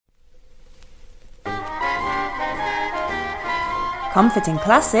Comforting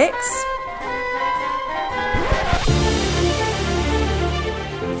classics.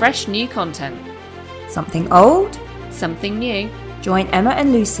 Fresh new content. Something old. Something new. Join Emma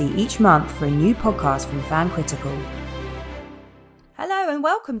and Lucy each month for a new podcast from Fan Critical. Hello and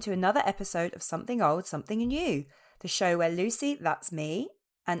welcome to another episode of Something Old, Something New, the show where Lucy, that's me,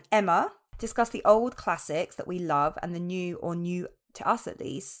 and Emma discuss the old classics that we love and the new, or new to us at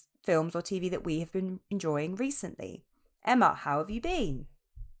least, films or TV that we have been enjoying recently. Emma, how have you been?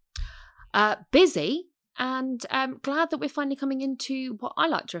 Busy, and glad that we're finally coming into what I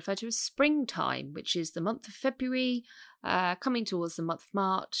like to refer to as springtime, which is the month of February, coming towards the month of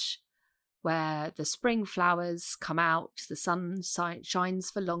March, where the spring flowers come out, the sun shines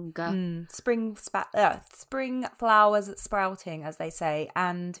for longer. Spring flowers sprouting, as they say,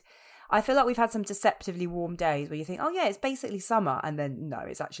 and I feel like we've had some deceptively warm days where you think, oh yeah, it's basically summer, and then no,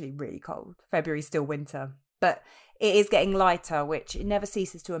 it's actually really cold. February's still winter, but it is getting lighter, which it never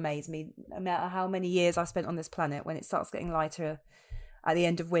ceases to amaze me. No matter how many years I've spent on this planet, when it starts getting lighter at the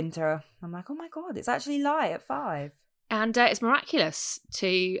end of winter, I'm like, oh my God, it's actually light at 5. And it's miraculous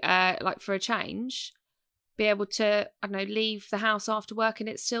to, for a change, be able to, I don't know, leave the house after work and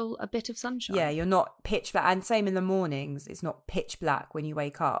it's still a bit of sunshine. Yeah, you're not pitch black. And same in the mornings, it's not pitch black when you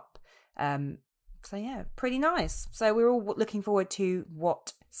wake up. So yeah, pretty nice. So we're all looking forward to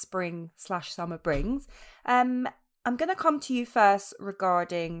what spring/summer brings. I'm going to come to you first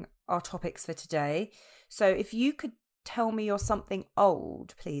regarding our topics for today. So if you could tell me your something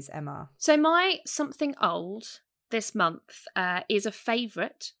old, please, Emma. So my something old this month is a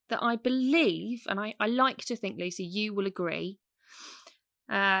favourite that I believe, and I like to think, Lucy, you will agree,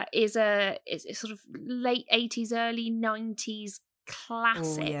 is a sort of late 80s, early 90s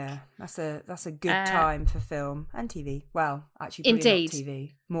classic. Oh yeah, that's a good time for film and TV. Well, actually, indeed, not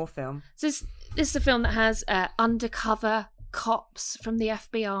TV, more film. So this is a film that has undercover cops from the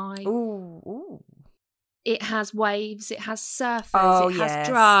FBI. Ooh. It has waves, it has surfers, has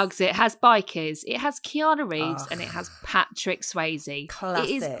drugs, it has bikers, it has Keanu Reeves, and it has Patrick Swayze. Classic.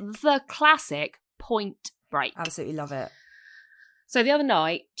 It is the classic Point Break. Absolutely love it. So the other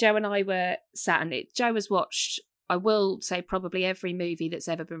night, Joe and I were sat, and Joe has watched, I will say, probably every movie that's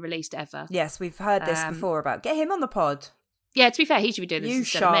ever been released ever. Yes, we've heard this before about get him on the pod. Yeah, to be fair, he should be doing this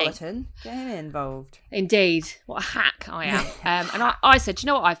instead of me. You charlatan. Get him involved. Indeed. What a hack I am. And I said, do you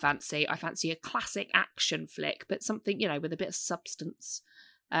know what I fancy? I fancy a classic action flick, but something, with a bit of substance.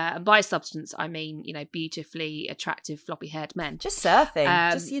 And by substance, I mean, beautifully attractive floppy-haired men. Just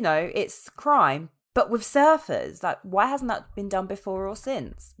surfing. It's crime. But with surfers, like, why hasn't that been done before or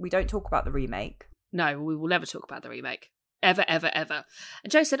since? We don't talk about the remake. No, we will never talk about the remake. Ever, ever, ever.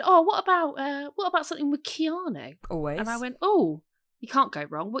 And Joe said, oh, what about something with Keanu? Always. And I went, oh, you can't go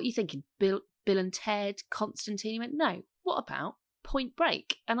wrong. What are you thinking? Bill and Ted, Constantine? He went, no, what about Point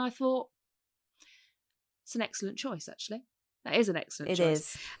Break? And I thought, it's an excellent choice, actually. That is an excellent choice. It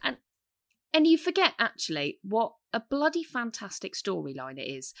is. And you forget, actually, what a bloody fantastic storyline it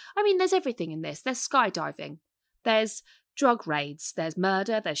is. I mean, there's everything in this. There's skydiving. There's drug raids. There's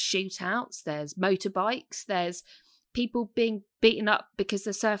murder. There's shootouts. There's motorbikes. There's people being beaten up because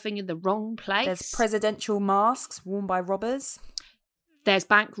they're surfing in the wrong place. There's presidential masks worn by robbers. There's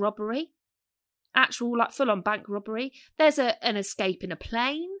bank robbery. Actual, full-on bank robbery. There's an escape in a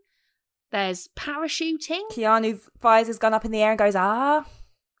plane. There's parachuting. Keanu fires his gun up in the air and goes,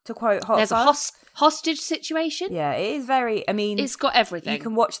 to quote Hot Fuzz. There's a hostage situation. Yeah, it is very, it's got everything. You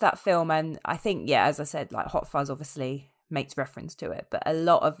can watch that film and I think, as I said, Hot Fuzz obviously makes reference to it, but a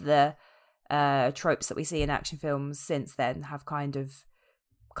lot of the tropes that we see in action films since then have kind of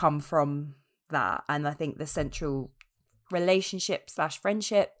come from that. And I think the central relationship /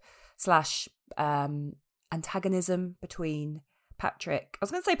 friendship / antagonism between Patrick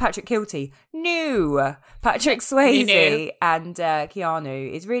Kilty, Patrick Swayze and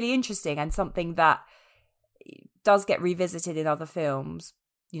Keanu is really interesting and something that does get revisited in other films.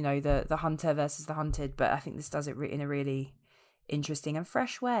 The hunter versus the hunted, but I think this does it in a really interesting and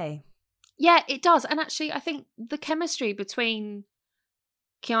fresh way. Yeah, it does. And actually, I think the chemistry between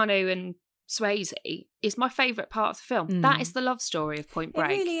Keanu and Swayze is my favourite part of the film. That is the love story of Point Break.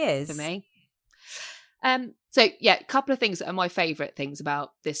 It really is. For me. A couple of things that are my favourite things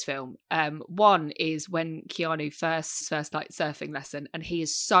about this film. One is when Keanu first surfing lesson, and he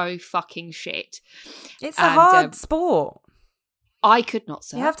is so fucking shit. It's a hard sport. I could not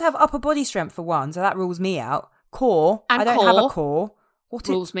surf. You have to have upper body strength for one, so that rules me out. Core. And I don't have a core. What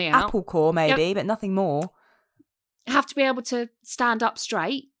rules me out? Apple core, maybe, but nothing more. Have to be able to stand up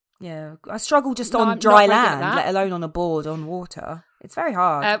straight. Yeah, I struggle just on dry land, let alone on a board on water. It's very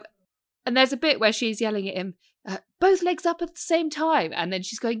hard. And there's a bit where she's yelling at him, both legs up at the same time. And then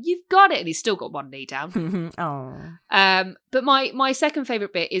she's going, you've got it. And he's still got one knee down. Oh. But my second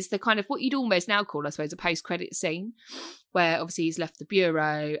favourite bit is the kind of what you'd almost now call, I suppose, a post-credit scene, where obviously he's left the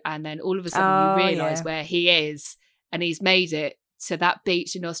bureau and then all of a sudden you realise where he is, and he's made it to that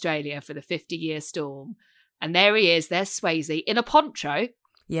beach in Australia for the 50-year storm. And there he is, there's Swayze in a poncho.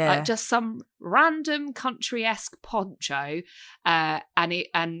 Yeah. Like just some random country-esque poncho. And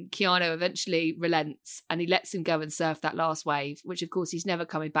Keanu eventually relents and he lets him go and surf that last wave, which of course he's never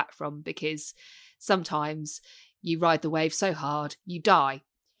coming back from, because sometimes you ride the wave so hard, you die.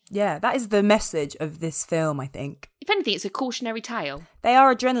 Yeah, that is the message of this film, I think. If anything, it's a cautionary tale. They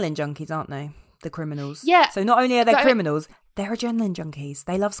are adrenaline junkies, aren't they? The criminals. Yeah. So not only are they criminals, they're adrenaline junkies.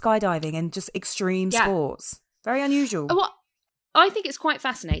 They love skydiving and just extreme sports. Very unusual. What I think it's quite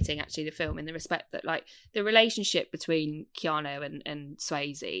fascinating, actually, the film, in the respect that, like, the relationship between Keanu and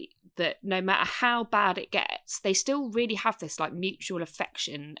Swayze, that no matter how bad it gets, they still really have this, like, mutual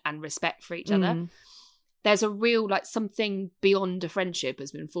affection and respect for each other. There's a real, like, something beyond a friendship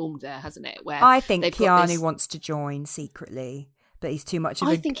has been formed there, hasn't it? Where I think Keanu wants to join secretly, but he's too much of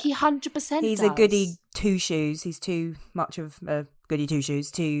I think he 100% He's does. a goody two-shoes. He's too much of a goody two-shoes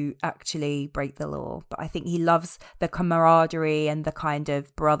to actually break the law. But I think he loves the camaraderie and the kind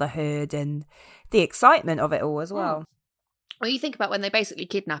of brotherhood and the excitement of it all as well. Well, you think about when they basically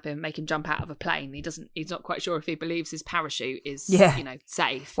kidnap him and make him jump out of a plane. He's not quite sure if he believes his parachute is,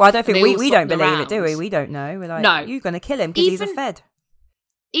 safe. Well, I don't think we don't believe it, do we? We don't know. We're like, no, you're going to kill him because he's a Fed.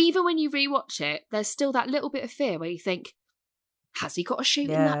 Even when you rewatch it, there's still that little bit of fear where you think, has he got a chute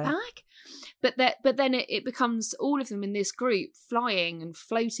in that bag? But then it becomes all of them in this group flying and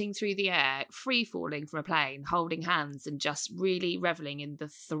floating through the air, free falling from a plane, holding hands and just really reveling in the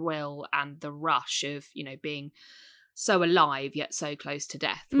thrill and the rush of, being so alive yet so close to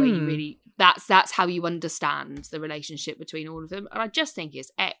death, where you really that's how you understand the relationship between all of them. And I just think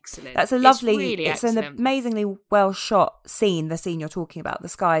it's excellent. That's a lovely, it's an amazingly well shot scene, the scene you're talking about, the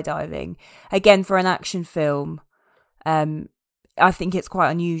skydiving. Again, for an action film, I think it's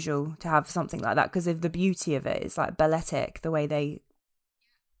quite unusual to have something like that because of the beauty of it. It's like balletic, the way they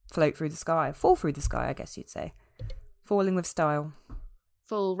float through the sky, fall through the sky, I guess you'd say. Falling with style.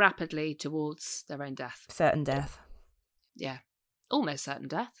 Fall rapidly towards their own death. Certain death. Yeah. Almost certain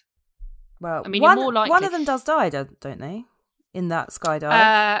death. Well, I mean, one, you're more likely... one of them does die, don't they? In that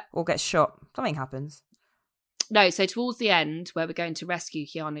skydive. Or gets shot. Something happens. No, so towards the end, where we're going to rescue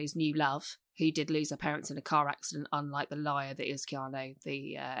Keanu's new love, who did lose her parents in a car accident, unlike the liar that is Keanu,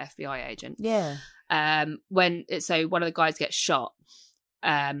 the FBI agent. Yeah. One of the guys gets shot,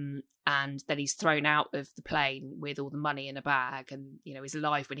 and then he's thrown out of the plane with all the money in a bag, and he's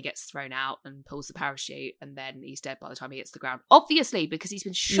alive when he gets thrown out and pulls the parachute, and then he's dead by the time he hits the ground. Obviously, because he's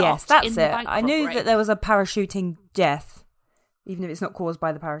been shot. Yes, that's in it. The bank I knew robbery. that there was a parachuting death, even if it's not caused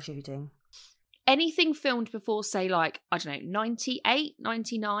by the parachuting. Anything filmed before, say, like, I don't know, 98,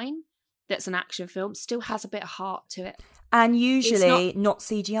 99, that's an action film, still has a bit of heart to it. And usually not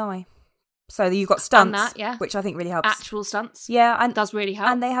CGI. So you've got stunts, that, yeah. which I think really helps. Actual stunts. Yeah. And does really help.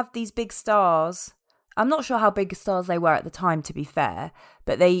 And they have these big stars. I'm not sure how big stars they were at the time, to be fair,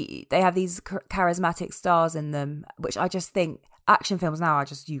 but they have these charismatic stars in them, which I just think action films now,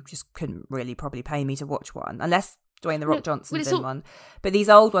 you just couldn't really probably pay me to watch one, unless Dwayne The Rock Johnson's in one. But these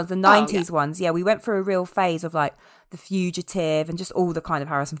old ones, the 90s ones, we went through a real phase of like The Fugitive and just all the kind of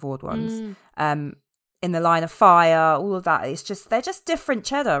Harrison Ford ones. In the Line of Fire, all of that. They're just different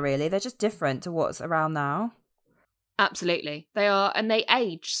cheddar, really. They're just different to what's around now. Absolutely. They are, and they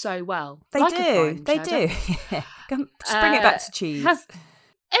age so well. They do. Yeah. Just bring it back to cheese.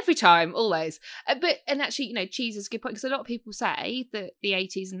 Every time, always. And actually, cheese is a good point, because a lot of people say that the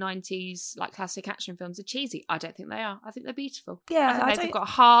 80s and 90s, like classic action films, are cheesy. I don't think they are. I think they're beautiful. Yeah. They've got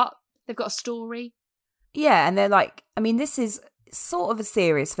a heart. They've got a story. Yeah, and they're like, I mean, this is sort of a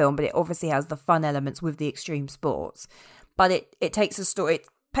serious film, but it obviously has the fun elements with the extreme sports. But it takes a story, it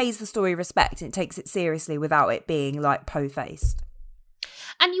pays the story respect, and it takes it seriously without it being like po-faced.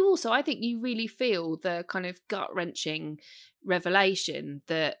 And you also, I think you really feel the kind of gut-wrenching revelation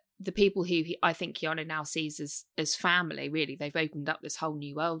that the people who I think Keanu now sees as family, really, they've opened up this whole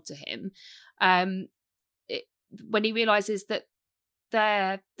new world to him. When he realises that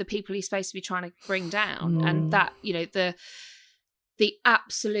they're the people he's supposed to be trying to bring down, and that, the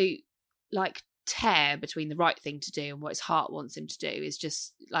absolute like tear between the right thing to do and what his heart wants him to do is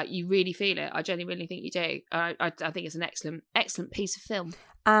just like, you really feel it. I genuinely think you do. I think it's an excellent piece of film.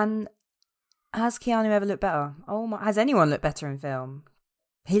 And has Keanu ever looked better? Has anyone looked better in film?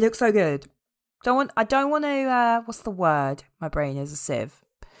 He looks so good. I don't want to what's the word? My brain is a sieve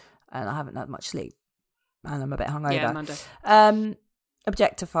and I haven't had much sleep. and I'm a bit hungover. Yeah, Monday.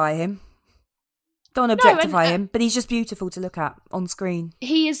 Objectify him. Don't want to objectify him, but he's just beautiful to look at on screen.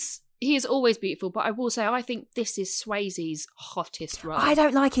 He is always beautiful, but I will say I think this is Swayze's hottest role. I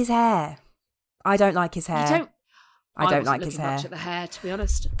don't like his hair. I don't like his hair. I don't like his hair. Much at the hair, to be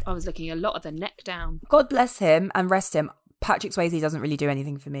honest. I was looking a lot at the neck down. God bless him and rest him. Patrick Swayze doesn't really do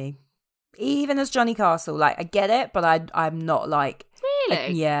anything for me. Even as Johnny Castle, like, I get it, but I'm not like...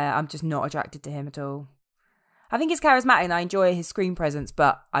 Really? I'm just not attracted to him at all. I think he's charismatic and I enjoy his screen presence,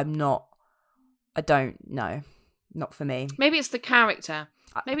 but I don't know. Not for me. Maybe it's the character.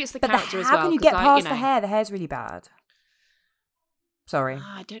 Maybe it's the character as well. How can you get past the hair? The hair's really bad. Sorry.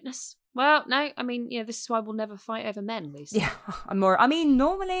 I don't know. Well, no, I mean, this is why we'll never fight over men, Lisa. Yeah,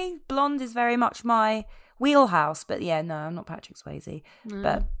 normally blonde is very much my wheelhouse, but yeah, no, I'm not Patrick Swayze.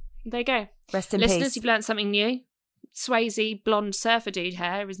 But there you go. Rest in Listeners, peace. you've learned something new. Swayze blonde surfer dude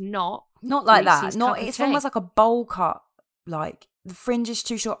hair is not like Lucy's that. cup of It's tea. almost like a bowl cut. Like the fringe is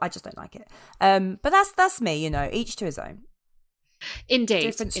too short. I just don't like it. But that's me. Each to his own. Indeed,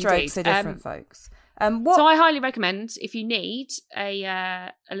 different strokes for different folks. So I highly recommend if you need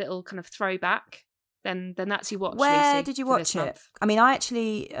a little kind of throwback, then that's your watch. Where Lucy, did you for watch this it? month. I mean, I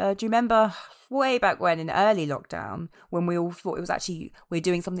actually do you remember way back when in early lockdown when we all thought it was actually we're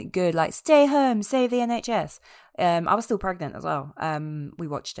doing something good, like stay home, save the NHS. I was still pregnant as well. We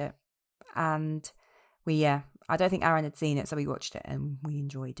watched it, and I don't think Aaron had seen it, so we watched it and we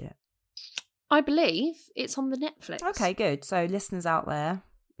enjoyed it. I believe it's on the Netflix. Okay, good. So listeners out there,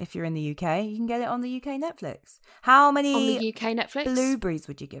 if you're in the UK, you can get it on the UK Netflix. How many on the UK Netflix blueberries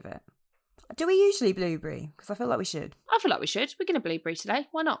would you give it? Do we usually blueberry? Because I feel like we should. I feel like we should. We're going to blueberry today.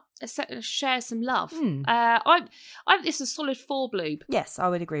 Why not? Let's share some love. It's a solid 4 bloob. Yes, I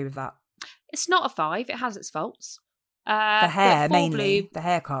would agree with that. It's not a 5. It has its faults. The hair, but 4 mainly. bloob, The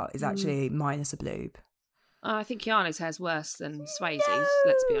haircut is actually minus a bloob. I think Keanu's hair's worse than Swayze's,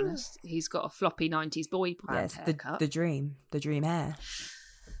 let's be honest. He's got a floppy 90s boy band haircut. The dream hair.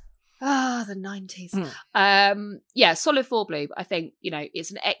 The 90s. Solid 4 bloob. I think, it's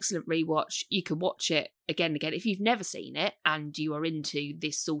an excellent rewatch. You can watch it again and again. If you've never seen it and you are into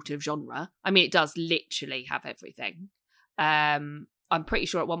this sort of genre, I mean, it does literally have everything. I'm pretty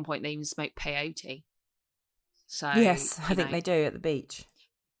sure at one point they even smoked peyote. So yes, I think they do at the beach.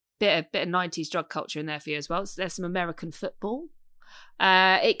 Bit of 90s drug culture in there for you as well. So there's some American football.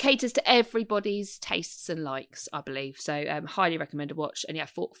 It caters to everybody's tastes and likes, I believe. So highly recommend a watch. And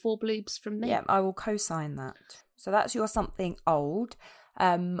 4 bloobs from me. Yeah, I will co-sign that. So that's your something old.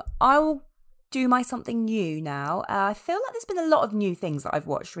 I will do my something new now. I feel like there's been a lot of new things that I've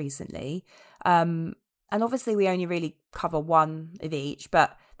watched recently. And obviously we only really cover one of each,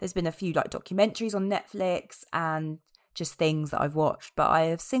 but there's been a few like documentaries on Netflix and just things that I've watched, but I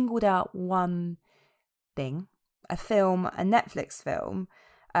have singled out one thing, a Netflix film.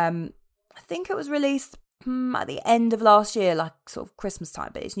 I think it was released at the end of last year, like sort of Christmas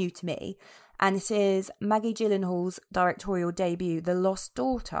time, but it's new to me. And it is Maggie Gyllenhaal's directorial debut, The Lost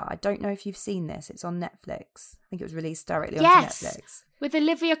Daughter. I don't know if you've seen this. It's on Netflix. I think it was released directly onto Netflix. With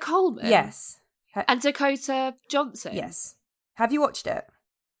Olivia Colman. Yes. And Dakota Johnson. Yes. Have you watched it?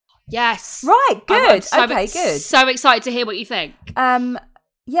 Yes. Right, good. I'm good. So excited to hear what you think.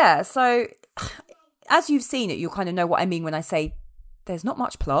 So as you've seen it, you'll kind of know what I mean when I say there's not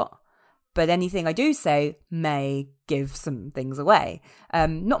much plot, but anything I do say may give some things away.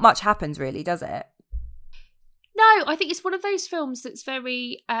 Not much happens really, does it? No, I think it's one of those films that's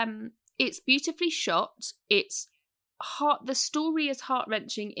very, it's beautifully shot. It's the story is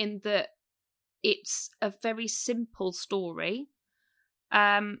heart-wrenching in that it's a very simple story.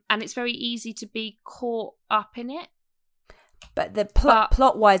 And it's very easy to be caught up in it. But the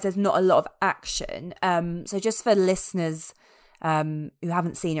plot-wise, there's not a lot of action. So just for listeners who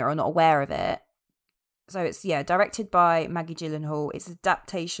haven't seen it or are not aware of it. So it's, directed by Maggie Gyllenhaal. It's an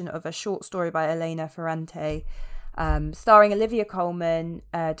adaptation of a short story by Elena Ferrante, starring Olivia Colman,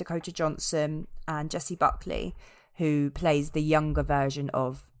 Dakota Johnson, and Jessie Buckley, who plays the younger version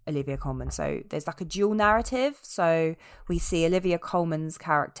of Olivia Colman. So there's like a dual narrative. So we see Olivia Colman's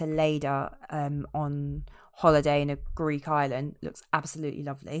character Leda on holiday in a Greek island. Looks absolutely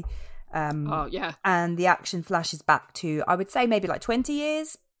lovely. And the action flashes back to, I would say, maybe like 20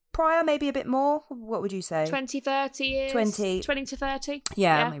 years prior, maybe a bit more. What would you say? 20, 30 years? 20 to 30?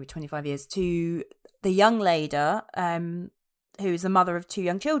 Yeah, maybe 25 years. To the young Leda, who's the mother of 2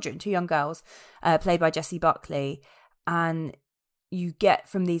 young children, 2 young girls, played by Jessie Buckley. And you get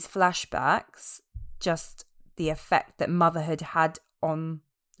from these flashbacks just the effect that motherhood had on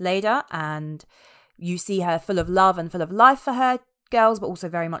Leda, and you see her full of love and full of life for her girls, but also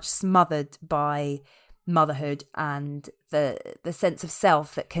very much smothered by motherhood and the sense of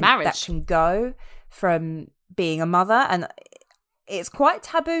self that can Marriage. go from being a mother. And it's quite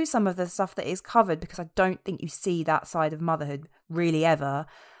taboo, some of the stuff that is covered, because I don't think you see that side of motherhood really ever.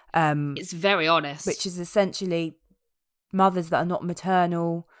 It's very honest. Which is essentially mothers that are not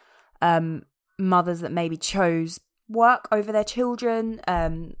maternal, mothers that maybe chose work over their children,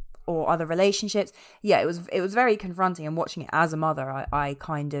 or other relationships. Yeah, it was very confronting, and watching it as a mother, I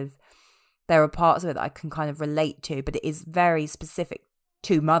kind of, there are parts of it that I can kind of relate to, but it is very specific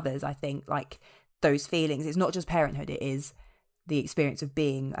to mothers, I think, like those feelings. It's not just parenthood, it is the experience of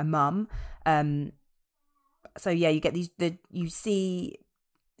being a mum. So yeah, you get you see,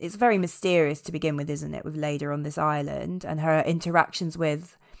 it's very mysterious to begin with, isn't it, with Leda on this island and her interactions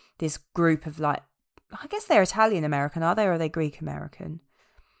with this group of, like, I guess they're Italian American, are they, or are they Greek American?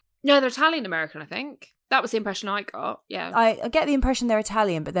 No, they're Italian American, I think. That was the impression I got, yeah. I get the impression they're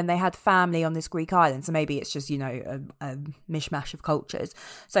Italian, but then they had family on this Greek island, so maybe it's just, you know, a mishmash of cultures.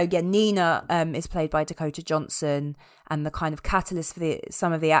 So yeah, Nina is played by Dakota Johnson, and the kind of catalyst for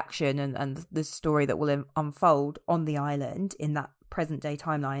some of the action and the story that will unfold on the island in that present day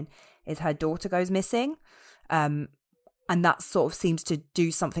timeline is her daughter goes missing. And that sort of seems to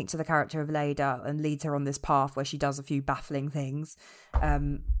do something to the character of Leda and leads her on this path where she does a few baffling things.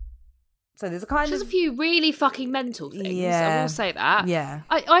 So there's a few really fucking mental things. Yeah. I will say that. Yeah.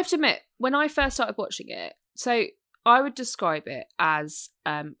 I have to admit, when I first started watching it, so I would describe it as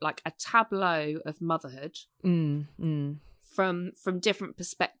like a tableau of motherhood from different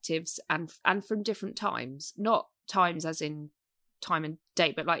perspectives and from different times. Not times as in time and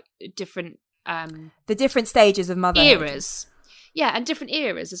date, but like different the different stages of motherhood. Eras. Yeah, and different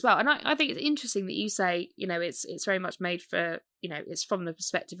eras as well. And I think it's interesting that you say, you know, it's very much made for, you know, it's from the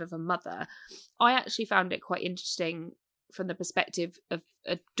perspective of a mother. I actually found it quite interesting from the perspective of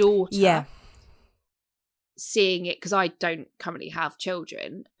a daughter. Yeah. Seeing it, because I don't currently have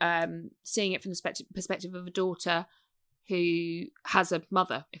children, seeing it from the perspective of a daughter who has a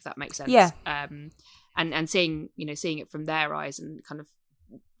mother, if that makes sense. Yeah. And seeing it from their eyes and kind of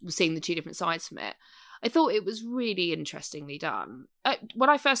seeing the two different sides from it. I thought it was really interestingly done. When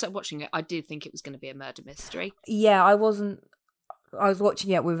I first started watching it, I did think it was going to be a murder mystery. Yeah, I was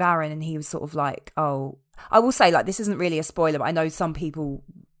watching it with Aaron, and he was sort of like, oh, I will say, like, this isn't really a spoiler, but I know some people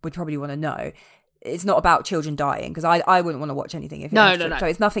would probably want to know. It's not about children dying, because I wouldn't want to watch anything if it No. So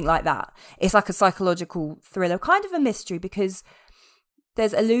it's nothing like that. It's like a psychological thriller, kind of a mystery, because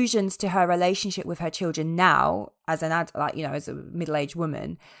there's allusions to her relationship with her children now as an like, you know, as a middle-aged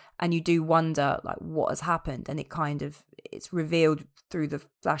woman, and you do wonder, like, what has happened, and it's revealed through the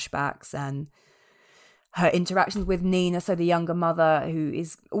flashbacks and her interactions with Nina, so the younger mother, who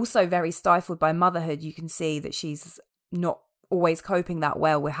is also very stifled by motherhood. You can see that she's not always coping that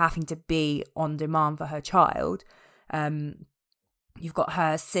well with having to be on demand for her child. You've got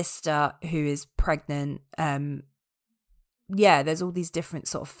her sister who is pregnant. Yeah, there's all these different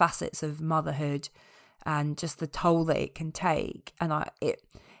sort of facets of motherhood and just the toll that it can take. And it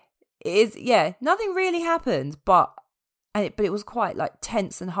is, yeah, nothing really happens, but it was quite like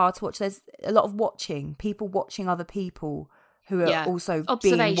tense and hard to watch. There's a lot of people watching other people who are also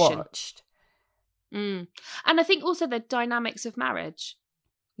being watched. And I think also the dynamics of marriage.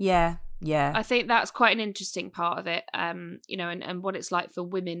 Yeah. I think that's quite an interesting part of it, you know, and what it's like for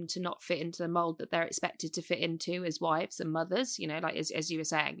women to not fit into the mould that they're expected to fit into as wives and mothers, you know, like as you were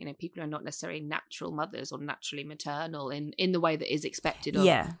saying, you know, people are not necessarily natural mothers or naturally maternal in the way that is expected of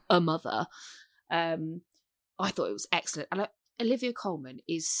a mother. I thought it was excellent. And Olivia Colman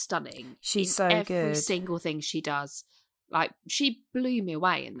is stunning. She's so good. Every single thing she does. Like, she blew me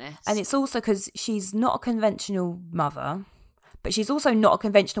away in this. And it's also because she's not a conventional mother, but she's also not a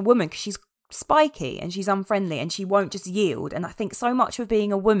conventional woman, because she's spiky and she's unfriendly and she won't just yield. And I think so much of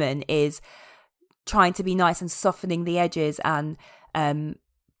being a woman is trying to be nice and softening the edges and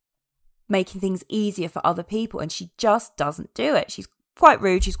making things easier for other people. And she just doesn't do it. She's quite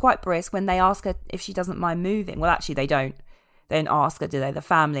rude. She's quite brisk. When they ask her if she doesn't mind moving, well, actually, they don't. They don't ask her, do they? The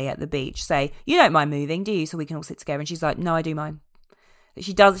family at the beach say, you don't mind moving, do you? So we can all sit together. And she's like, no, I do mind.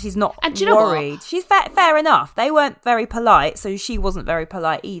 She does. She's not worried. She's fair enough. They weren't very polite, so she wasn't very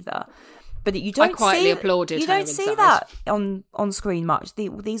polite either. But you don't. I quietly applauded. You don't see that on screen much.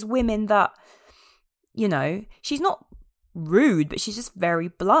 These women that, you know, she's not rude, but she's just very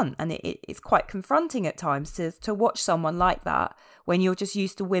blunt, and it's quite confronting at times to watch someone like that when you're just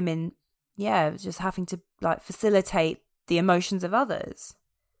used to women, just having to like facilitate the emotions of others.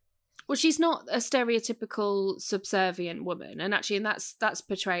 Well, she's not a stereotypical subservient woman, and actually, that's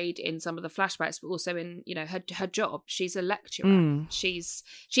portrayed in some of the flashbacks, but also in her job. She's a lecturer. She's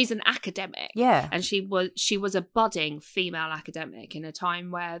an academic. Yeah, and she was a budding female academic in a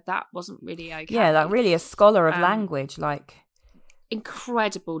time where that wasn't really okay. Yeah, like really a scholar of language, like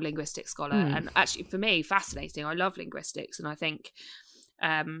incredible linguistic scholar, and actually for me fascinating. I love linguistics, and I think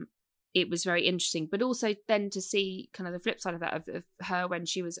it was very interesting, but also then to see kind of the flip side of that of her when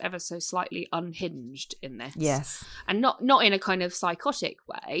she was ever so slightly unhinged in this. Yes. And not in a kind of psychotic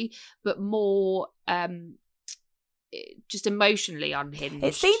way, but more just emotionally unhinged.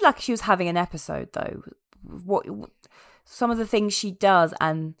 It seemed like she was having an episode though. What some of the things she does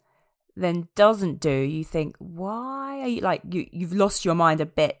and then doesn't do, you think, why are you like you've lost your mind a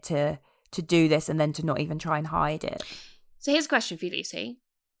bit to do this and then to not even try and hide it. So here's a question for you, Lucy.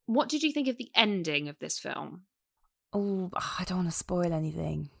 What did you think of the ending of this film? Oh, I don't want to spoil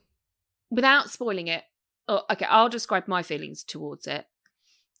anything. Without spoiling it, okay, I'll describe my feelings towards it.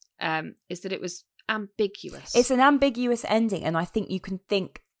 Is that it was ambiguous. It's an ambiguous ending, and I think you can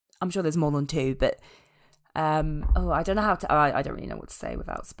think, I'm sure there's more than two, but I don't know how to, I don't really know what to say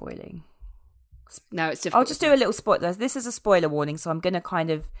without spoiling. No, it's difficult. I'll just do a little spoiler. This is a spoiler warning, so I'm going to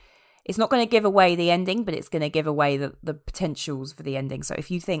kind of, it's not going to give away the ending, but it's going to give away the potentials for the ending. So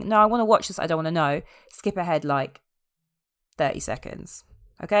if you think, no, I want to watch this, I don't want to know, skip ahead like 30 seconds.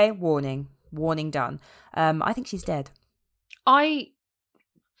 Okay? Warning done. I think she's dead. I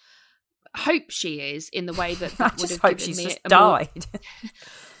hope she is, in the way that would have given she's me just died.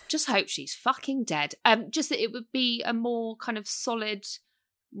 Just hope she's fucking dead. Just that it would be a more kind of solid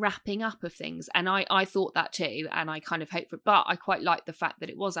wrapping up of things, and I thought that too, and I kind of hope for it, but I quite liked the fact that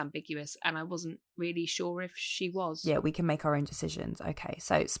it was ambiguous, and I wasn't really sure if she was. Yeah, we can make our own decisions. Okay,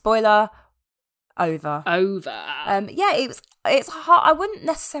 so spoiler over. Yeah, it's hard. I wouldn't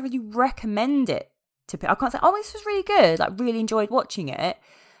necessarily recommend it to people. I can't say, oh, this was really good, like really enjoyed watching it,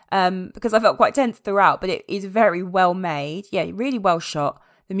 because I felt quite tense throughout, but it is very well made. Yeah, really well shot.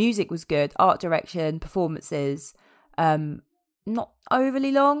 The music was good, art direction, performances, not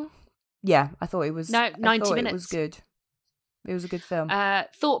overly long. Yeah, I thought it was 90 minutes. It was good. It was a good film.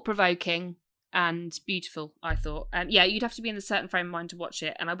 Thought-provoking and beautiful, I thought. Yeah, you'd have to be in a certain frame of mind to watch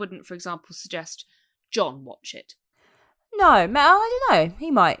it, and I wouldn't, for example, suggest John watch it. No, I don't know.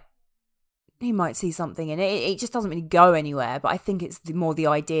 He might see something in it. It just doesn't really go anywhere, but I think it's more the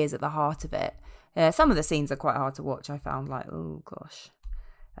ideas at the heart of it. Some of the scenes are quite hard to watch. I found like, oh gosh,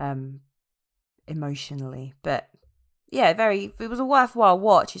 emotionally, but yeah, it was a worthwhile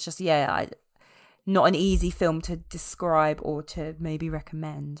watch. It's just, not an easy film to describe or to maybe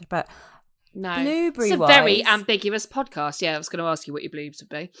recommend. But no, blueberry, it's a very ambiguous podcast. Yeah, I was going to ask you what your bloobs would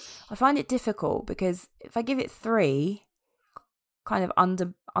be. I find it difficult because if I give it 3, kind of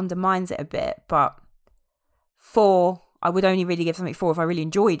undermines it a bit. But 4, I would only really give something 4 if I really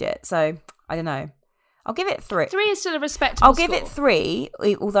enjoyed it. So I don't know. I'll give it 3. 3 is still a respectable I'll give it 3,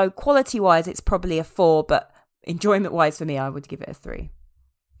 although quality-wise it's probably a 4, but enjoyment-wise for me, I would give it a 3.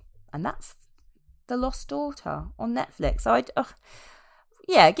 And that's The Lost Daughter on Netflix. So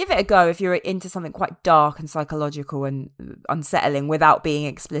give it a go if you're into something quite dark and psychological and unsettling without being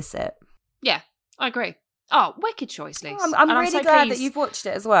explicit. Yeah, I agree. Oh, wicked choice, Lise. I'm really glad that you've watched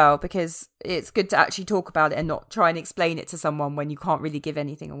it as well, because it's good to actually talk about it and not try and explain it to someone when you can't really give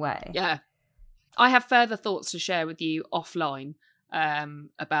anything away. Yeah. I have further thoughts to share with you offline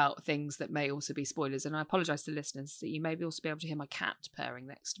about things that may also be spoilers, and I apologise to listeners that you may also be able to hear my cat purring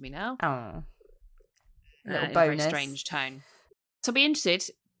next to me now. Oh, little in bonus. A very strange tone. So I'll be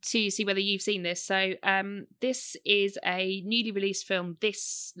interested to see whether you've seen this. So this is a newly released film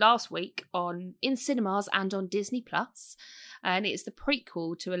this last week in cinemas and on Disney Plus, and it's the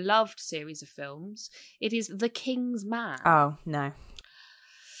prequel to a loved series of films. It is The King's Man. Oh no.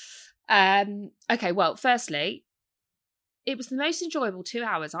 Okay, well, firstly, it was the most enjoyable 2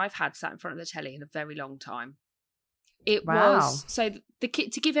 hours I've had sat in front of the telly in a very long time. It was, so to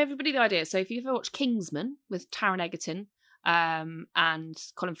give everybody the idea, so if you've ever watched Kingsman with Taron Egerton and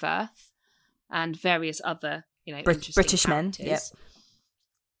Colin Firth and various other, interesting British men, yep.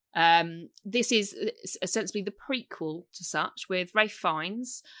 This is ostensibly the prequel to such, with Ralph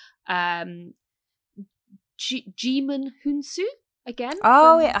Fiennes, Jimon Hunsu. Again?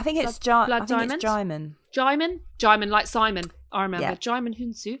 Oh, yeah, I think it's Blood Diamond. Jaimin, like Simon. I remember. Yeah. Jaimin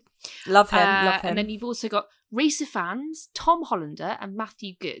Hunsu. Love him. And then you've also got Rhys Ifans, Tom Hollander, and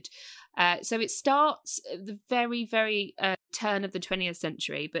Matthew Good. So it starts at the very, very turn of the 20th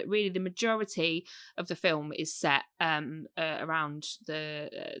century, but really the majority of the film is set around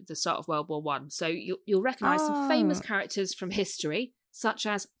the start of World War I. So you'll recognise some famous characters from history, such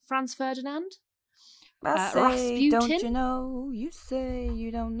as Franz Ferdinand, I say, Rasputin. don't you know? You say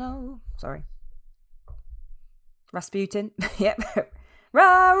you don't know. Sorry. Rasputin. Yep.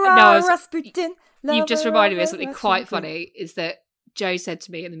 Rah, rah, Rasputin. You've just reminded me of something quite funny, is that Joe said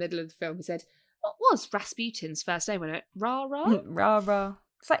to me in the middle of the film, he said, what was Rasputin's first name? And I went, Rah, rah? Rah, rah.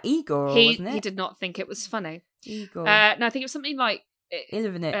 It's like Igor, wasn't it? He did not think it was funny. Igor. No, I think it was something like...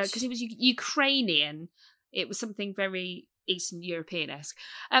 Ivanich. Because he was Ukrainian. It was something very Eastern European-esque.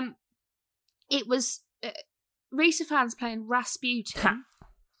 It was Risa fans playing Rasputin.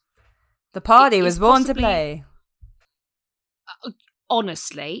 The party was born to play.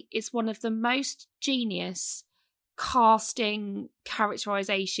 Honestly, it's one of the most genius casting,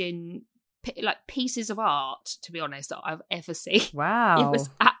 characterization, like pieces of art, to be honest, that I've ever seen. Wow. It was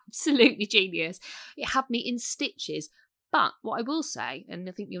absolutely genius. It had me in stitches. But what I will say, and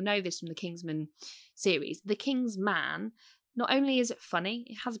I think you'll know this from the Kingsman series, The King's Man, not only is it funny,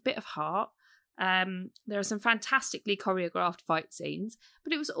 it has a bit of heart. There are some fantastically choreographed fight scenes,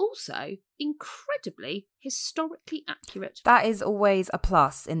 but it was also incredibly historically accurate. That is always a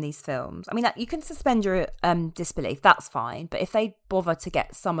plus in these films. I mean, you can suspend your disbelief, that's fine. But if they bother to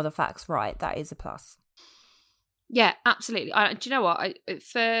get some of the facts right, that is a plus. Yeah, absolutely. Do you know what?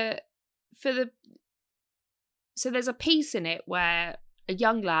 So there's a piece in it where a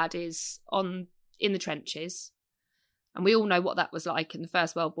young lad is in the trenches, and we all know what that was like in the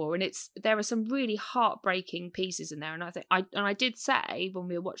First World War. And there are some really heartbreaking pieces in there. And I did say when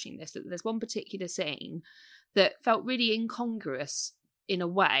we were watching this that there's one particular scene that felt really incongruous in a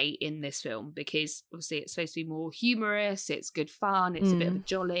way in this film, because obviously it's supposed to be more humorous, it's good fun, it's a bit of a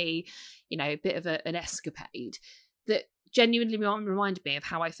jolly, a bit of an escapade that genuinely reminded me of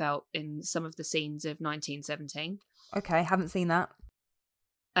how I felt in some of the scenes of 1917. Okay, haven't seen that.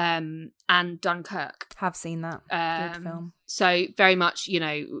 And Dunkirk. Have seen that. Good film. So very much,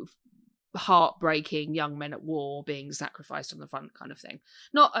 heartbreaking young men at war being sacrificed on the front kind of thing.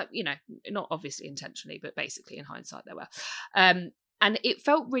 Not, not obviously intentionally, but basically in hindsight there were. And it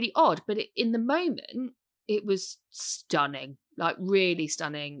felt really odd, but in the moment, it was stunning, like really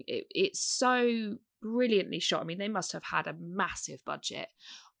stunning. It's so brilliantly shot. I mean, they must have had a massive budget,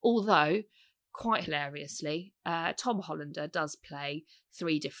 although quite hilariously, Tom Hollander does play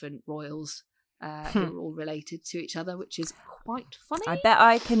 3 different royals who are all related to each other, which is quite funny. I bet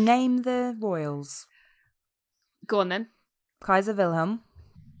I can name the royals. Go on then. Kaiser Wilhelm.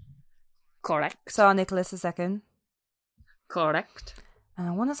 Correct. Tsar Nicholas II. Correct. And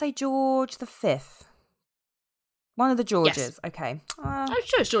I want to say George V. One of the Georges. Yes. Okay. I'm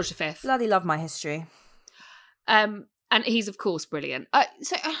sure it's George V. Bloody love my history. And he's, of course, brilliant.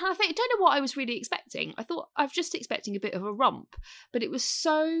 So I don't know what I was really expecting. I thought I was just expecting a bit of a romp, but it was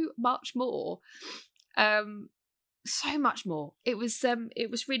so much more. So much more. It was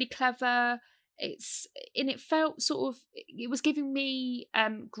really clever. It felt sort of, it was giving me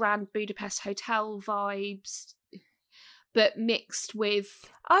Grand Budapest Hotel vibes, but mixed with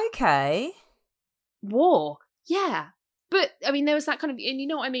war. Yeah. But, I mean, there was that kind of, and you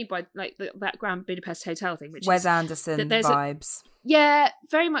know what I mean by, like, that Grand Budapest Hotel thing, which Wes Anderson vibes. Yeah,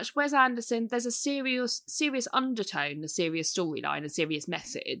 very much Wes Anderson. There's a serious undertone, a serious storyline, a serious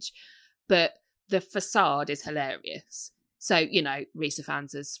message, but the facade is hilarious. So, Risa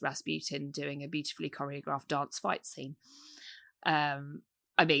fans as Rasputin doing a beautifully choreographed dance fight scene.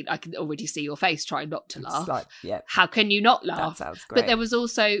 I mean, I can already see your face trying not to laugh. Like, yeah. How can you not laugh? That sounds great. But there was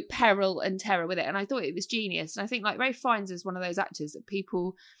also peril and terror with it, and I thought it was genius. And I think, like, Ralph Fiennes is one of those actors that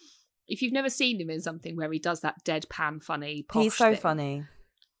people, if you've never seen him in something where he does that deadpan funny posh he's so thing, funny.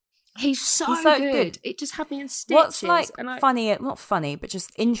 He's so good. It just had me in stitches. What's like funny, not funny, but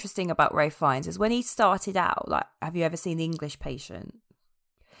just interesting about Ralph Fiennes is when he started out, like, have you ever seen The English Patient?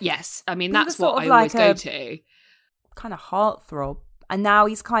 Yes. I mean, that's what I always go to. Kind of heartthrob. And now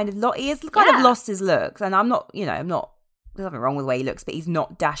he's kind of lost his looks. And I'm not, there's nothing wrong with the way he looks, but he's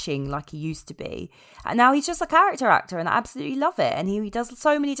not dashing like he used to be. And now he's just a character actor, and I absolutely love it. And he does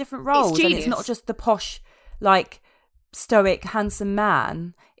so many different roles. And it's not just the posh, like, stoic, handsome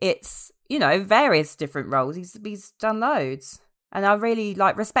man. It's, various different roles. He's done loads. And I really,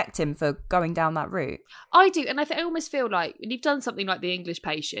 respect him for going down that route. I do. And I almost feel like when you've done something like The English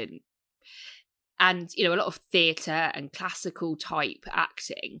Patient, and, a lot of theatre and classical type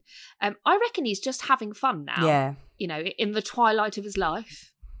acting, I reckon he's just having fun now. Yeah. In the twilight of his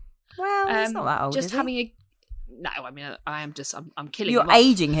life. Well, he's not that old, just is he? having no, I mean, I'm killing You're him off.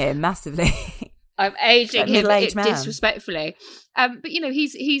 aging him massively. I'm aging him man. Disrespectfully. But,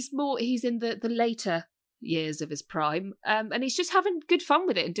 he's in the later years of his prime. And he's just having good fun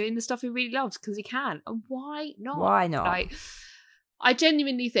with it and doing the stuff he really loves because he can. And why not? Why not? I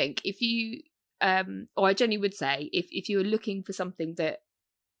genuinely think if you, or I genuinely would say, if you were looking for something that,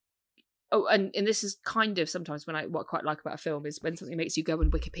 oh, and this is kind of sometimes what I quite like about a film is when something makes you go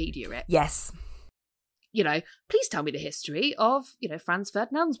and Wikipedia it. Yes. You know, please tell me the history of, you know, Franz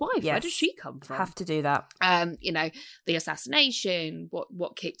Ferdinand's wife. Yes. Where does she come from? Have to do that. You know, the assassination,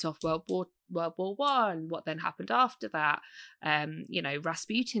 what kicked off World War One, what then happened after that, you know,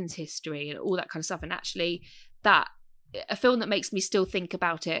 Rasputin's history and all that kind of stuff. And actually that a film that makes me still think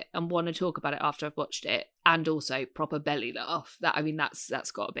about it and want to talk about it after I've watched it, and also proper belly laugh. That, I mean,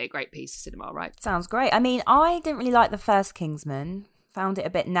 that's got to be a great piece of cinema, right? Sounds great. I mean, I didn't really like the first Kingsman. Found it a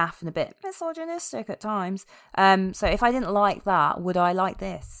bit naff and a bit misogynistic at times. So if I didn't like that, would I like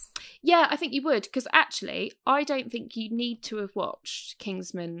this? Yeah, I think you would, because actually, I don't think you need to have watched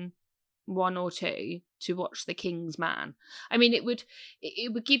Kingsman 1 or 2 to watch The King's Man. I mean, it would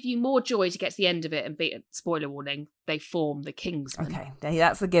give you more joy to get to the end of it and be, spoiler warning, they form the Kingsman. Okay,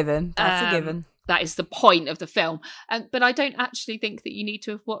 that's a given. That's a given. That is the point of the film. But I don't actually think that you need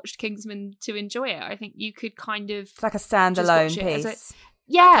to have watched Kingsman to enjoy it. I think you could kind of... It's like a standalone piece.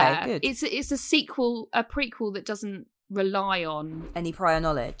 Yeah, okay, good. It's a sequel, a prequel that doesn't rely on... any prior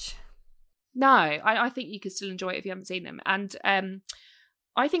knowledge. No, I think you could still enjoy it if you haven't seen them. And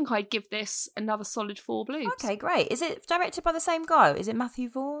I think I'd give this another solid 4 blues. Okay, great. Is it directed by the same guy? Is it Matthew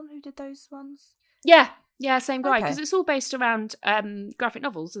Vaughn who did those ones? Yeah, same guy. Because Okay. it's all based around graphic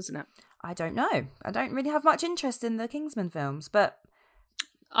novels, isn't it? I don't know. I don't really have much interest in the Kingsman films, but...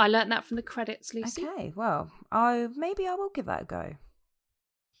 I learnt that from the credits, Lucy. Okay, well, maybe I will give that a go.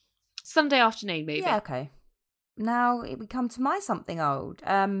 Sunday afternoon movie. Yeah, okay. Now we come to my something old.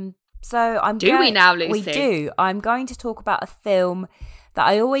 So I'm. Do we now, Lucy? We do. I'm going to talk about a film that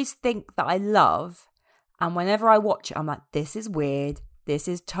I always think that I love, and whenever I watch it, I'm like, this is weird. This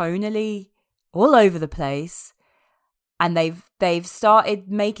is tonally all over the place, and they've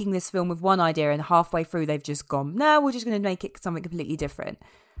started making this film with one idea, and halfway through they've just gone, no, we're just going to make it something completely different.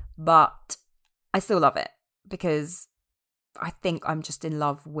 But I still love it because I think I'm just in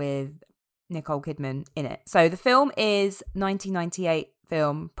love with Nicole Kidman in it. So the film is 1998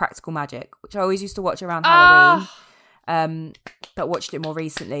 film Practical Magic, which I always used to watch around Halloween, but watched it more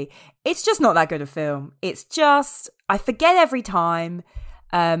recently. It's just not that good a film. It's just, I forget every time.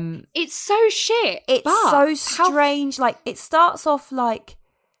 It's so shit. It's so strange. Like, it starts off like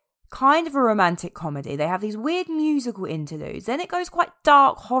kind of a romantic comedy. They have these weird musical interludes. Then it goes quite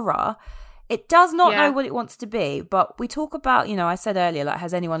dark horror. It does not know what it wants to be, but we talk about, you know, I said earlier, like,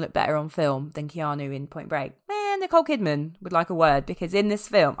 has anyone looked better on film than Keanu in Point Break? Nicole Kidman would like a word, because in this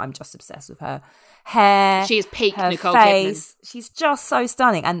film, I'm just obsessed with her hair. She is peak her Nicole face. Kidman. She's just so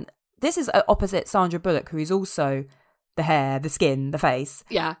stunning. And this is opposite Sandra Bullock, who is also the hair, the skin, the face.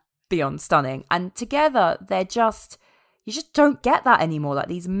 Yeah. Beyond stunning. And together, they're just, you just don't get that anymore. Like,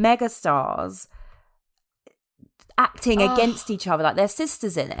 these mega stars acting against each other, like they're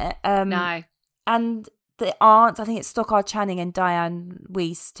sisters in it. No. And the aunts, I think it's Stockard Channing and Diane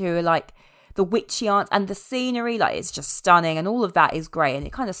Wiest, who are like the witchy aunts, and the scenery, like, it's just stunning, and all of that is great. And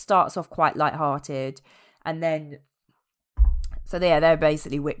it kind of starts off quite lighthearted, and then they're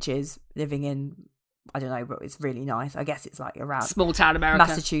basically witches living in, I don't know, but it's really nice. I guess it's like around small town America,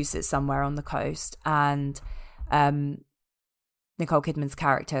 Massachusetts, somewhere on the coast. And Nicole Kidman's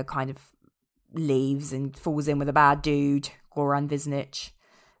character kind of leaves and falls in with a bad dude, Goran Visnich.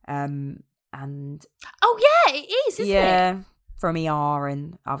 And oh yeah, it is, isn't it? From ER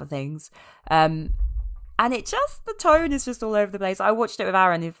and other things. And it just, the tone is just all over the place. I watched it with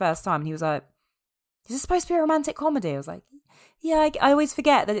Aaron the first time, and he was like, is this supposed to be a romantic comedy? I was like, yeah, I always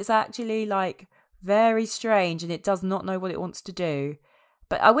forget that it's actually like very strange and it does not know what it wants to do.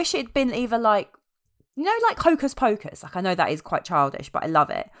 But I wish it had been either like, you know, like Hocus Pocus. Like, I know that is quite childish, but I love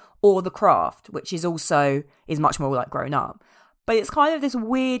it. Or The Craft, which is much more like grown up. But it's kind of this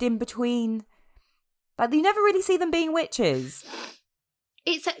weird in between. Like, you never really see them being witches.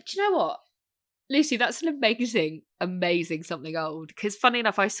 Do you know what, Lucy? That's an amazing something old. Because funny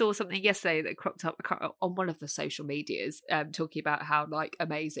enough, I saw something yesterday that cropped up on one of the social medias, talking about how like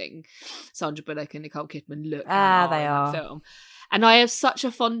amazing Sandra Bullock and Nicole Kidman look. They are in that film. And I have such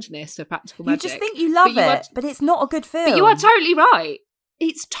a fondness for Practical Magic. You just think you love it, but it's not a good film. But you are totally right.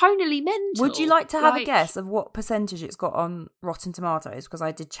 It's tonally mental. Would you like to have a guess of what percentage it's got on Rotten Tomatoes? Because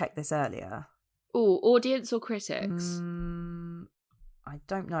I did check this earlier. Oh, audience or critics? I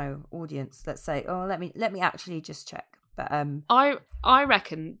don't know. Audience, let's say. Oh, let me actually just check. But I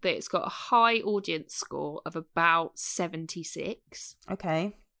reckon that it's got a high audience score of about 76.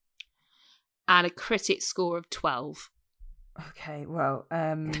 Okay. And a critic score of 12. Okay, well,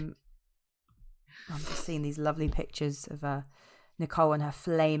 I'm just seeing these lovely pictures of Nicole and her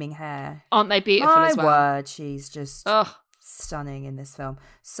flaming hair. Aren't they beautiful My as well? word, she's just Oh, stunning in this film.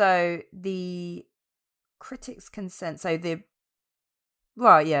 So the critics' consent. So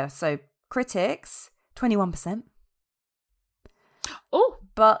critics 21%, oh,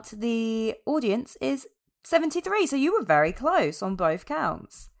 but the audience is 73. So you were very close on both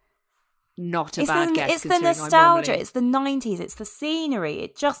counts. not a bad guess. It's the considering I'm nostalgia. normally- It's the 90s. It's the scenery.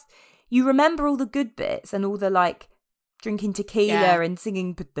 It just, you remember all the good bits and all the like drinking tequila Yeah. and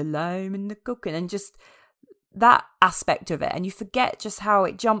singing "Put the lime in the cooking" and just that aspect of it. And you forget just how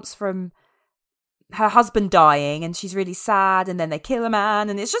it jumps from her husband dying and she's really sad and then they kill a man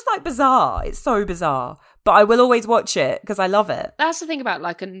and it's just like bizarre. It's so bizarre. But I will always watch it because I love it. That's the thing about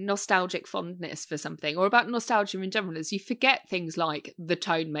like a nostalgic fondness for something, or about nostalgia in general, is you forget things like the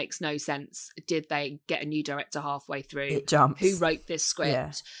tone makes no sense. Did they get a new director halfway through? It jumps. Who wrote this script?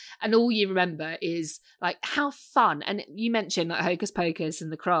 Yeah. And all you remember is like how fun. And you mentioned like Hocus Pocus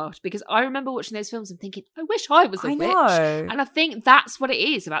and The Craft, because I remember watching those films and thinking, I wish I was a I witch. know. And I think that's what it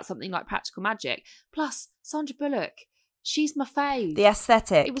is about something like Practical Magic. Plus, Sandra Bullock, she's my fave. The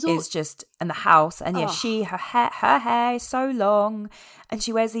aesthetic It was all- is just, and the house, and Oh. her hair is so long, and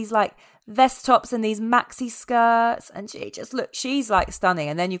she wears these like vest tops and these maxi skirts, and she's like stunning.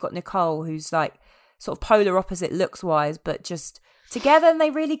 And then you've got Nicole, who's like sort of polar opposite looks wise, but just together, and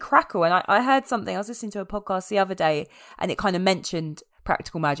they really crackle. And I heard something, I was listening to a podcast the other day, and it kind of mentioned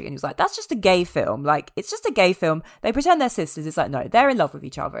Practical Magic, and he was like, that's just a gay film. Like, it's just a gay film. They pretend they're sisters. It's like, no, they're in love with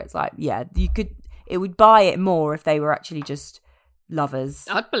each other. It's like, yeah, it would buy it more if they were actually just lovers.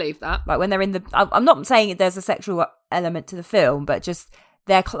 I'd believe that. Like when they're in I'm not saying there's a sexual element to the film, but just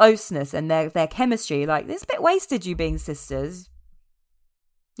their closeness and their chemistry. Like, it's a bit wasted, you being sisters.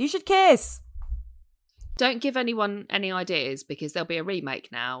 You should kiss. Don't give anyone any ideas, because there'll be a remake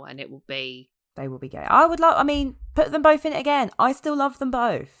now and it will be They will be gay. Put them both in it again. I still love them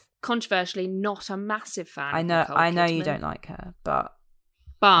both. controversially not a massive fan. I of know Nicole you Kidman. don't like her, but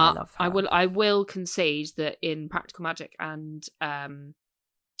But love her. I will concede that in Practical Magic and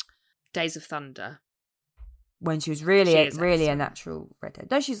Days of Thunder, when she was She really is a excellent. natural redhead.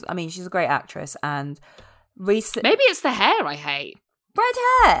 No, she's a great actress, and recent maybe it's the hair I hate. red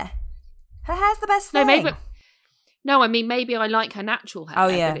hair. Her hair's the best thing. I mean maybe I like her natural hair. Oh,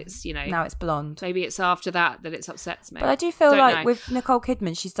 yeah. But it's Now it's blonde. maybe it's after that it upsets me. But I do feel Don't like know. with Nicole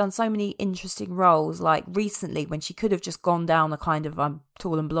Kidman, she's done so many interesting roles. Like recently, when she could have just gone down the kind of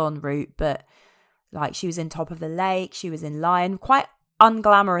tall and blonde route, but like she was in Top of the Lake, she was in Lion, quite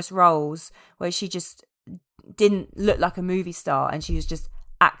unglamorous roles where she just didn't look like a movie star and she was just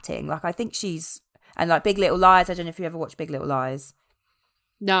acting. Like I think and like Big Little Lies. I don't know if you ever watched Big Little Lies.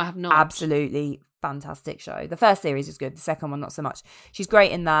 No, I have not. Absolutely fantastic show. The first series is good. The second one, not so much. She's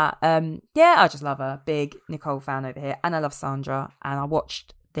great in that. Yeah, I just love her. Big Nicole fan over here. And I love Sandra. And I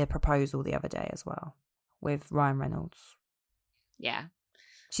watched The Proposal the other day as well with Ryan Reynolds. Yeah.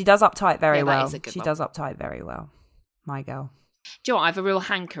 She does Uptight very Yeah, that well. is a good She one. does Uptight very well. My girl. Do you know what? I have a real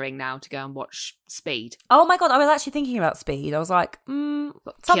hankering now to go and watch Speed. Oh my God, I was actually thinking about Speed. I was like, something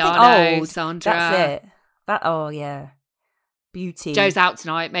Keanu, old. Sandra. That's it. Oh yeah. Beauty. Joe's out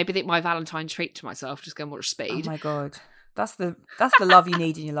tonight. Maybe my Valentine treat to myself. Just go and watch Oh Speed. my God. That's the love you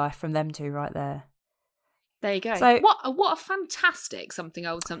need in your life from them two right there. There you go. So- what a fantastic something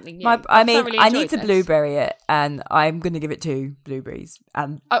old, something new. I thoroughly need enjoyed to this. blueberry it, and I'm going to give it 2 blueberries.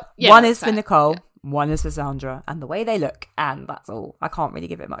 And Oh, yeah, one that's is for fair. Nicole, Yeah. one is for Sandra, and the way they look, and that's all. I can't really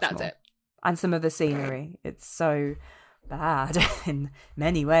give it much That's more. it. And some of the scenery, it's so bad in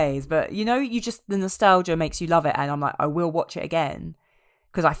many ways, but the nostalgia makes you love it, and I'm like, I will watch it again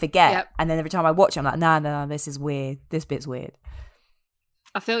because I forget, Yep. and then every time I watch it, I'm like, no, this is weird. This bit's weird.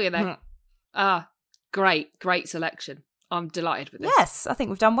 I feel you there. Great selection. I'm delighted with this. Yes, I think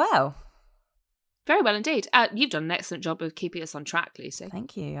we've done well. Very well indeed. You've done an excellent job of keeping us on track, Lucy.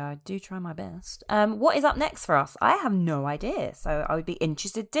 Thank you. I do try my best. What is up next for us? I have no idea. So I would be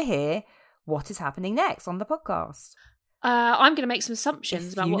interested to hear what is happening next on the podcast. I'm going to make some assumptions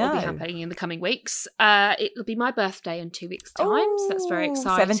If about you what will be know. happening in the coming weeks. It'll be my birthday in 2 weeks' time, so that's very Ooh,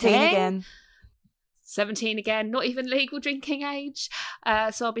 exciting. 17 again. 17 again, not even legal drinking age.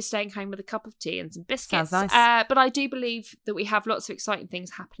 So I'll be staying home with a cup of tea and some biscuits. Sounds nice. But I do believe that we have lots of exciting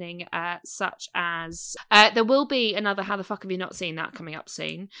things happening, such as there will be another How the Fuck Have You Not Seen That coming up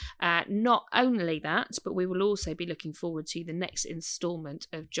soon. Not only that, but we will also be looking forward to the next instalment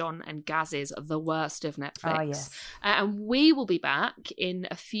of John and Gaz's The Worst of Netflix. Oh, yes. And we will be back in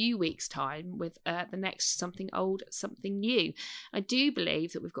a few weeks' time with the next Something Old, Something New. I do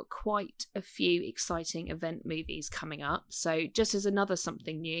believe that we've got quite a few exciting exciting event movies coming up. So just as another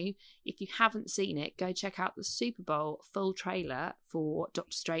something new, if you haven't seen it, go check out the Super Bowl full trailer for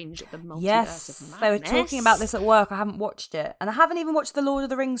Doctor Strange at the Multiverse of Madness. They were talking about this at work. I haven't watched it. And I haven't even watched the Lord of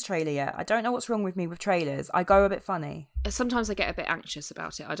the Rings trailer yet. I don't know what's wrong with me with trailers. I go a bit funny. Sometimes I get a bit anxious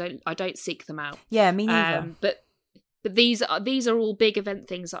about it. I don't seek them out. Yeah, me neither. But these are all big event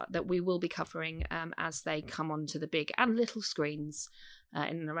things that we will be covering as they come onto the big and little screens in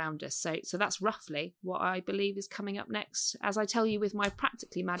and around us. So that's roughly what I believe is coming up next, as I tell you with my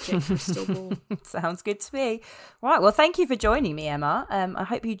practically magic crystal ball. Sounds good to me. Right, well, thank you for joining me, Emma. I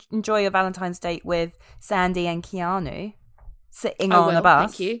hope you enjoy your Valentine's date with Sandy and Keanu sitting on a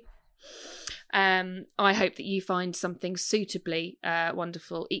bus. Thank you. I hope that you find something suitably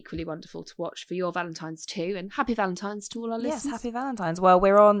wonderful, equally wonderful to watch for your Valentine's too. And happy Valentine's to all our listeners. Yes, happy Valentine's. Well,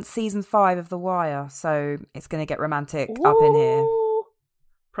 we're on season 5 of The Wire, so it's going to get romantic up in here.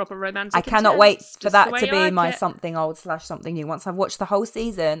 Proper romantic. I cannot wait for that to be my something old / something new. Once I've watched the whole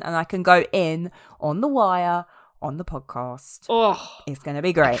season and I can go in on The Wire on the podcast. Oh, it's going to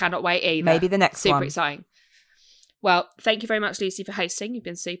be great. I cannot wait either. Maybe the next one. Super exciting. Well, thank you very much, Lucy, for hosting. You've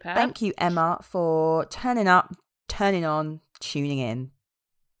been super. Thank you, Emma, for turning up, turning on, tuning in.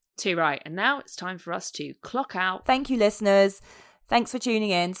 Too right. And now it's time for us to clock out. Thank you, listeners. Thanks for tuning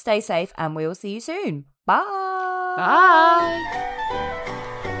in. Stay safe, and we'll see you soon. Bye. Bye.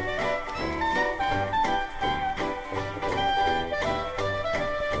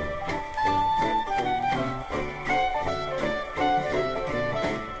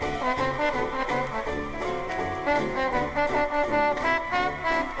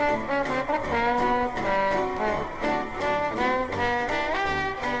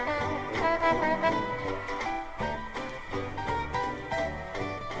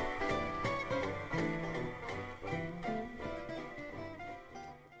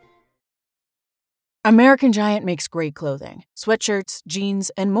 American Giant makes great clothing, sweatshirts,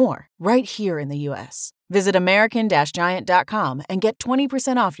 jeans, and more right here in the U.S. Visit American-Giant.com and get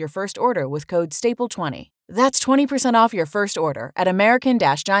 20% off your first order with code STAPLE20. That's 20% off your first order at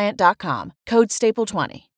American-Giant.com, code STAPLE20.